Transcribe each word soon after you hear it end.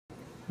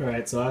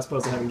Alright, so I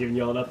suppose I haven't given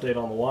you all an update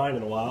on the wine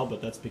in a while,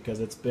 but that's because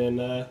it's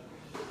been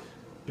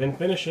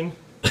finishing.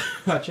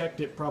 I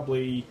checked it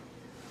probably,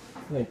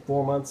 I think,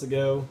 4 months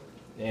ago,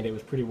 and it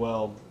was pretty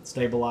well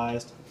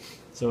stabilized.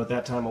 So at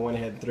that time I went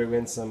ahead and threw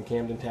in some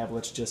Camden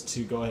tablets just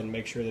to go ahead and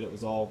make sure that it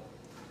was all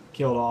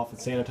killed off and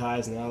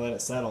sanitized, and I let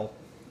it settle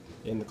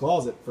in the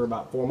closet for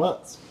about 4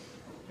 months.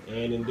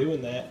 And in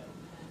doing that,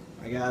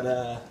 I got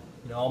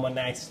all my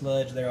nice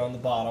sludge there on the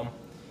bottom,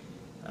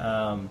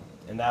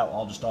 and that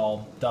will just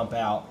all dump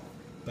out.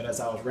 But as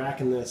I was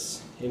racking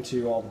this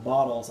into all the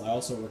bottles, I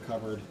also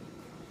recovered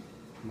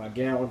my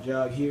gallon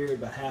jug here,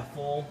 about half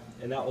full,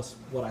 and that was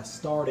what I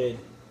started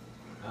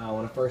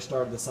when I first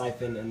started the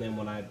siphon, and then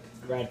when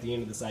right at the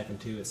end of the siphon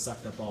too, it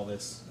sucked up all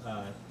this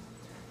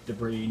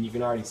debris, and you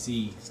can already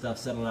see stuff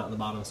settling out in the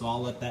bottom. So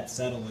I'll let that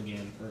settle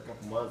again for a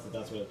couple months if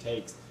that's what it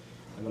takes,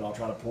 and then I'll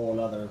try to pull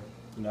another,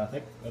 I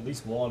think at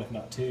least 1 if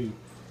not 2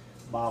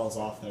 bottles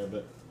off there.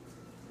 But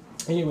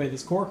anyway,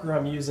 this corker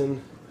I'm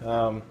using,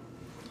 I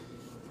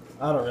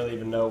don't really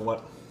even know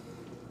what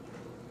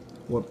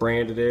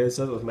brand it is. It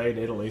says it was made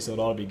in Italy, so it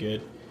ought to be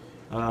good.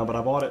 But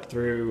I bought it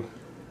through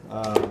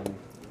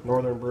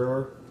Northern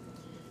Brewer,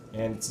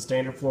 and it's a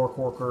standard floor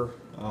corker.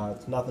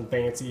 It's nothing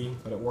fancy,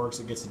 but it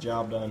works. It gets the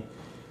job done.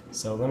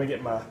 So let me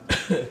get my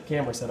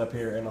camera set up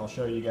here, and I'll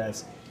show you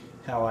guys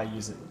how I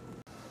use it.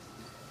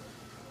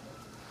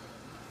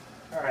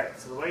 Alright,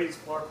 so the way these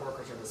floor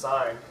corkers are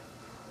designed,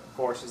 of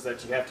course, is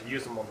that you have to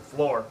use them on the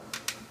floor.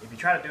 If you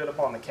try to do it up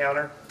on the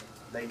counter,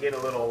 they get a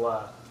little,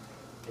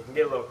 it can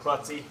get a little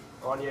klutzy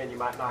on you, and you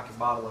might knock your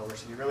bottle over.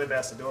 So you're really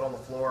best to do it on the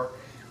floor.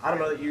 I don't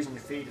know that using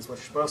your feet is what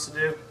you're supposed to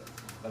do.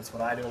 That's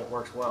what I do, and it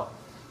works well.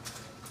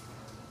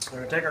 We're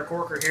going to take our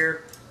corker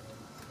here,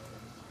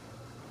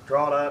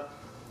 draw it up,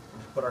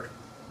 put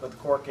the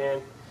cork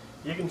in.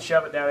 You can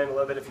shove it down in a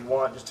little bit if you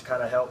want, just to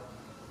kind of help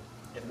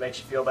if it makes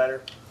you feel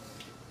better.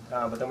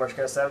 But then we're just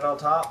going to set it on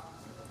top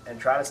and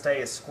try to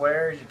stay as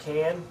square as you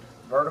can,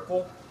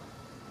 vertical,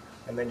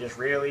 and then just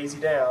real easy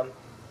down.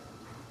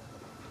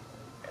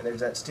 And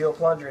there's that steel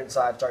plunger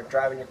inside. Start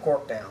driving your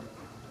cork down.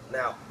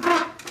 Now,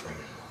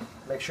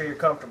 make sure you're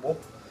comfortable,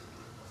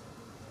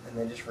 and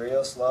then just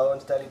real slow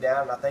and steady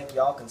down. And I think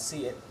y'all can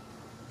see it.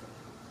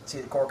 See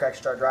the cork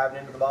actually start driving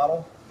into the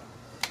bottle,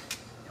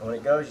 and when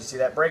it goes, you see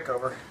that break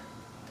over,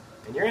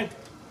 and you're in.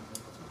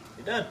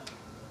 You're done.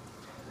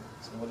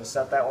 So we'll just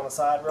set that one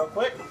aside real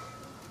quick.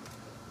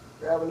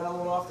 Grab another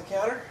one off the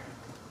counter.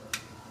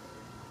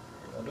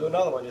 We'll do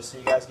another one just so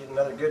you guys get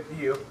another good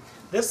view.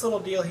 This little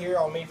deal here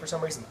on me for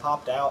some reason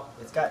popped out.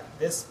 It's got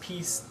this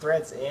piece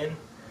threads in,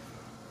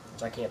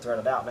 which I can't thread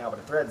it out now, but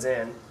it threads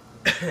in.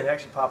 It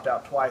actually popped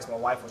out twice. My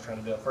wife was trying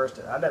to do it first.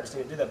 I've never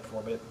seen it do that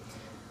before, but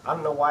I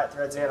don't know why it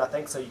threads in. I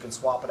think so you can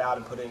swap it out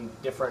and put in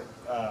different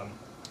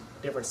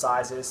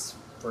sizes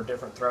for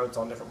different throats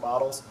on different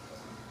bottles.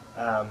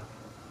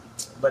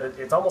 But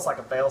it's almost like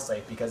a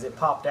fail-safe because it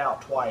popped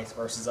out twice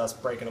versus us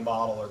breaking a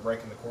bottle or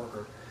breaking the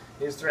corker.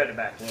 You just thread it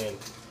back in.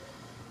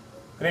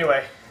 But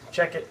anyway,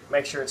 check it,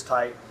 make sure it's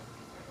tight.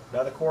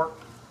 Another cork,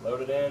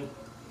 load it in.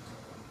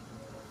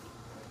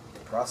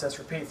 Process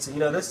repeats.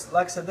 So, this,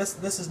 like I said,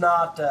 this is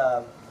not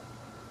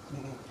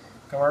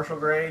commercial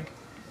grade,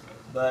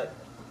 but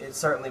it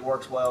certainly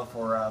works well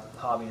for a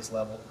hobbyist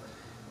level.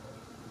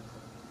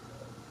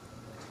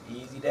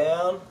 Easy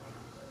down.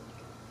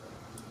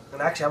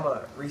 And actually, I'm going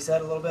to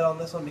reset a little bit on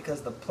this one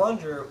because the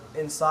plunger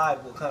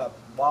inside will kind of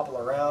wobble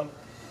around,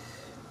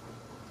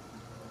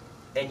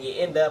 and you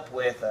end up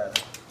with, as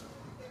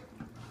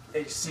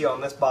you see on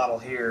this bottle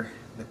here,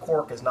 the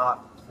cork is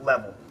not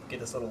level. Get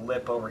this little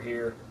lip over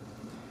here,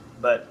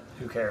 but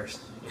who cares?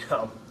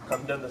 I'm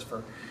doing this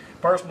for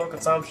personal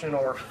consumption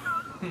or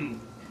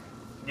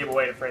give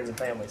away to friends and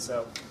family.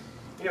 So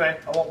anyway,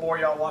 I won't bore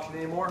y'all watching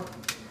anymore.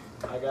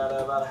 I got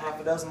about a half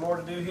a dozen more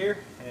to do here,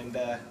 and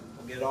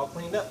we'll get it all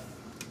cleaned up.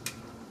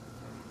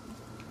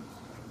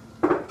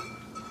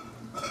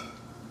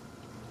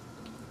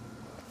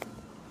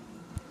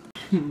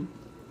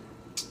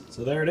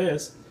 So there it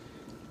is.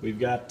 We've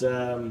got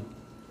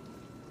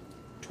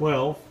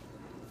 12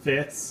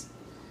 fifths,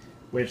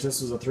 which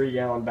this was a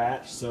 3-gallon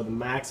batch, so the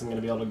max I'm going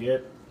to be able to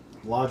get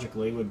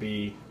logically would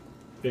be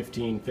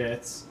 15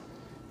 fifths.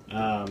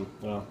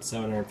 Well,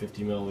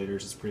 750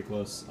 milliliters is pretty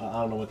close. I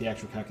don't know what the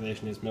actual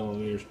calculation is,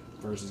 milliliters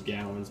versus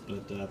gallons,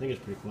 but I think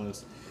it's pretty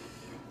close.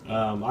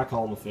 I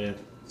call them a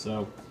fifth.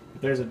 So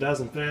if there's a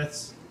dozen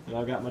fifths, and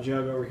I've got my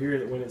jug over here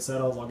that when it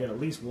settles I'll get at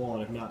least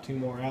 1, if not 2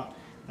 more out.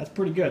 That's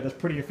pretty good. That's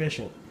pretty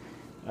efficient.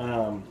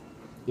 I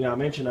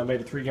mentioned I made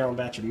a 3-gallon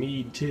batch of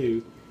mead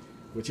too,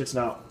 which it's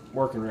not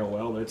working real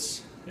well, but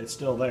it's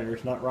still there.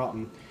 It's not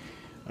rotten.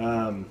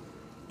 But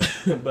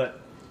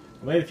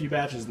I made a few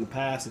batches in the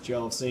past that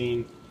y'all have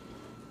seen,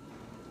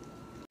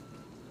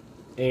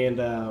 and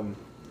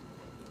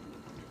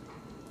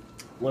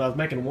when I was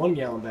making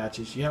 1-gallon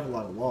batches, you have a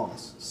lot of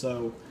loss.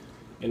 So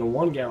in a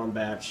 1-gallon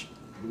batch,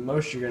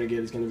 most you're going to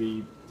get is going to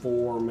be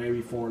 4,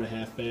 maybe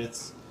 4.5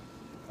 fifths.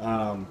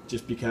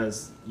 Just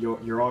because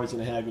you're always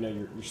going to have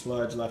your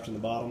sludge left in the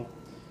bottom.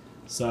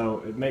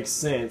 So it makes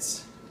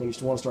sense when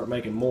you want to start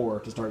making more,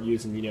 to start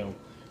using, you know,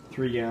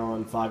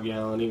 3-gallon,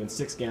 5-gallon, even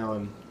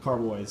 6-gallon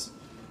carboys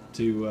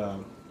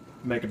to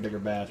make a bigger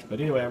batch. But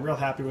anyway, I'm real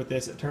happy with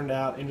this. It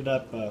ended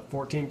up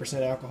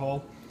 14%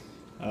 alcohol,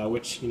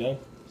 which, you know,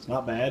 it's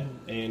not bad.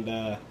 And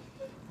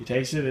you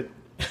taste it,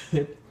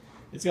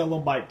 it's got a little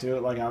bite to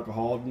it like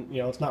alcohol.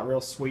 You know, it's not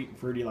real sweet and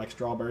fruity like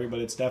strawberry, but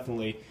it's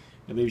definitely,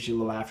 it leaves you a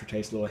little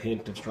aftertaste, a little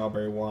hint of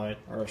strawberry wine,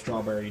 or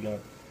strawberry, you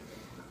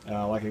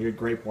know, like a good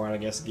grape wine, I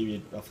guess, to give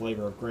you a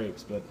flavor of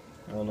grapes. But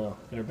I don't know,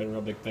 never been a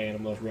real big fan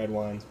of those red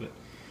wines. But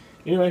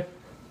anyway,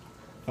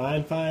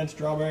 fine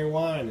strawberry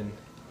wine, and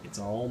it's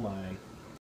all mine.